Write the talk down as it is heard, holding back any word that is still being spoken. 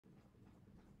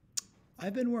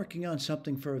I've been working on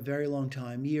something for a very long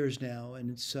time, years now,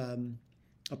 and it's a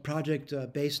project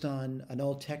based on an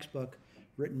old textbook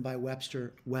written by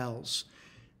Webster Wells.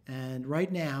 And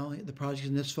right now, the project is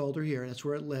in this folder here. That's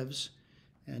where it lives.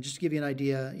 And just to give you an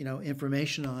idea,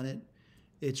 information on it,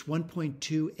 it's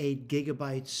 1.28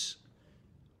 gigabytes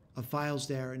of files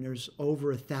there, and there's over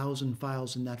 1,000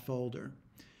 files in that folder.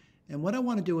 And what I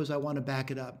want to do is I want to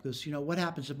back it up because, what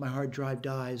happens if my hard drive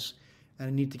dies and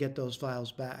I need to get those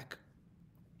files back?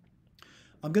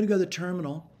 I'm going to go to the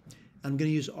terminal. I'm going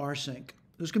to use rsync.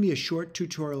 There's going to be a short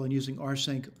tutorial on using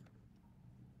rsync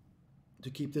to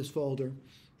keep this folder,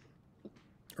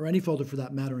 or any folder for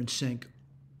that matter, in sync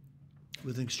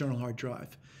with an external hard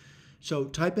drive. So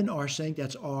type in rsync,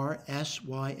 that's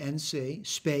R-S-Y-N-C,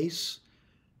 space,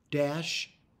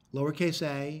 dash, lowercase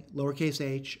a, lowercase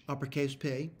h, uppercase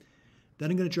P. Then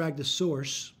I'm going to drag the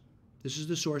source. This is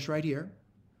the source right here.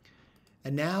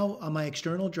 And now on my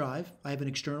external drive, I have an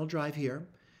external drive here.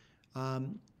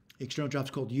 External drive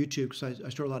is called YouTube because I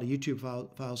store a lot of YouTube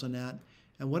files on that.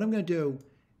 And what I'm going to do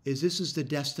is this is the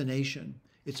destination.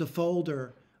 It's a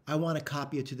folder. I want to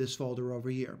copy it to this folder over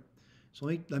here. So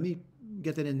let me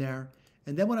get that in there.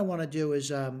 And then what I want to do is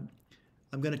I'm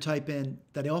going to type in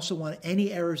that I also want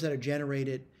any errors that are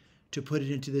generated to put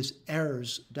it into this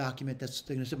errors document that's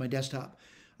going to sit on my desktop.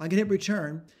 I'm going to hit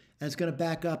return, and it's going to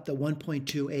back up the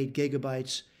 1.28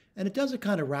 gigabytes, and it does it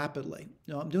kind of rapidly.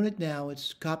 I'm doing it now.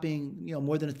 It's copying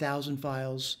more than 1,000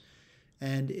 files,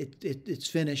 and it's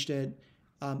finished it.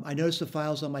 I notice the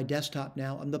files on my desktop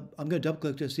now. I'm going to double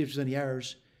click to see if there's any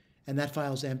errors, and that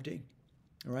file's empty.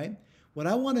 All right. What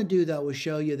I want to do though is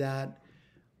show you that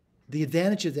the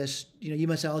advantage of this. You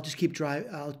might say, I'll keep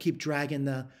dragging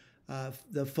the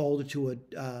folder to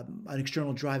an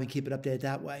external drive and keep it updated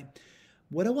that way.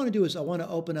 What I want to do is I want to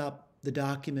open up the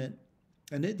document,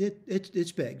 and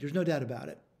it's big. There's no doubt about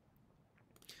it.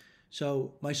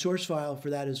 So my source file for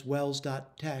that is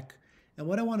wells.tech. And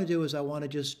what I want to do is I want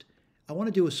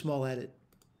to do a small edit.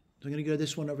 So I'm going to go to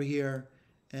this one over here,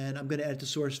 and I'm going to edit the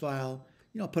source file.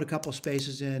 I'll put a couple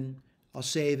spaces in. I'll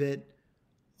save it.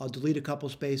 I'll delete a couple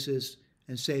spaces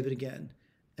and save it again.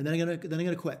 And then I'm going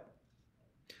to quit.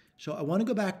 So I want to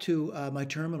go back to my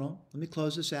terminal. Let me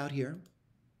close this out here.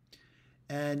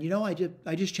 And I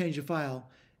just changed the file.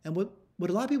 And what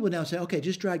a lot of people now say, okay,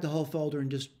 just drag the whole folder and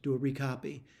just do a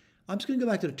recopy. I'm just going to go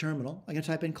back to the terminal. I'm going to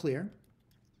type in clear.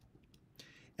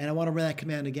 And I want to run that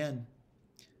command again.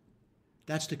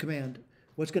 That's the command.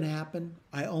 What's going to happen?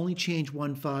 I only change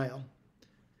one file.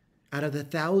 Out of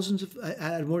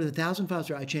more than 1,000 files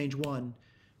here, I change one.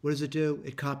 What does it do?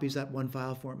 It copies that one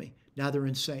file for me. Now they're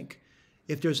in sync.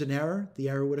 If there's an error, the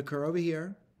error would occur over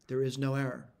here. There is no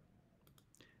error.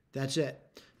 That's it.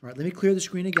 All right, let me clear the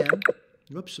screen again.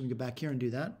 Whoops, let me go back here and do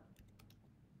that.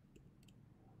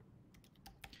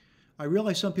 I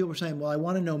realize some people are saying, well, I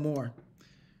want to know more.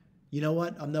 You know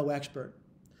what? I'm no expert.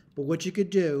 But what you could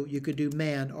do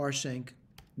man, rsync.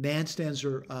 Man stands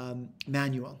for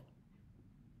manual.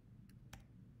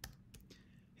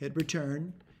 Hit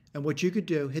return. And what you could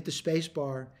do, hit the space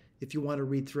bar if you want to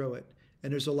read through it.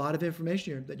 And there's a lot of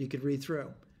information here that you could read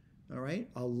through. All right?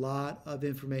 A lot of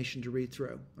information to read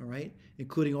through. All right?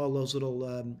 Including all those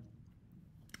little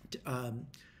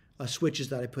switches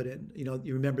that I put in. You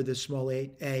remember the small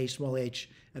a, small h,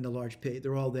 and the large P.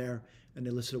 They're all there, and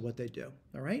they listed what they do.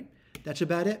 All right? That's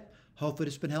about it. Hopefully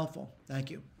it's been helpful. Thank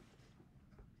you.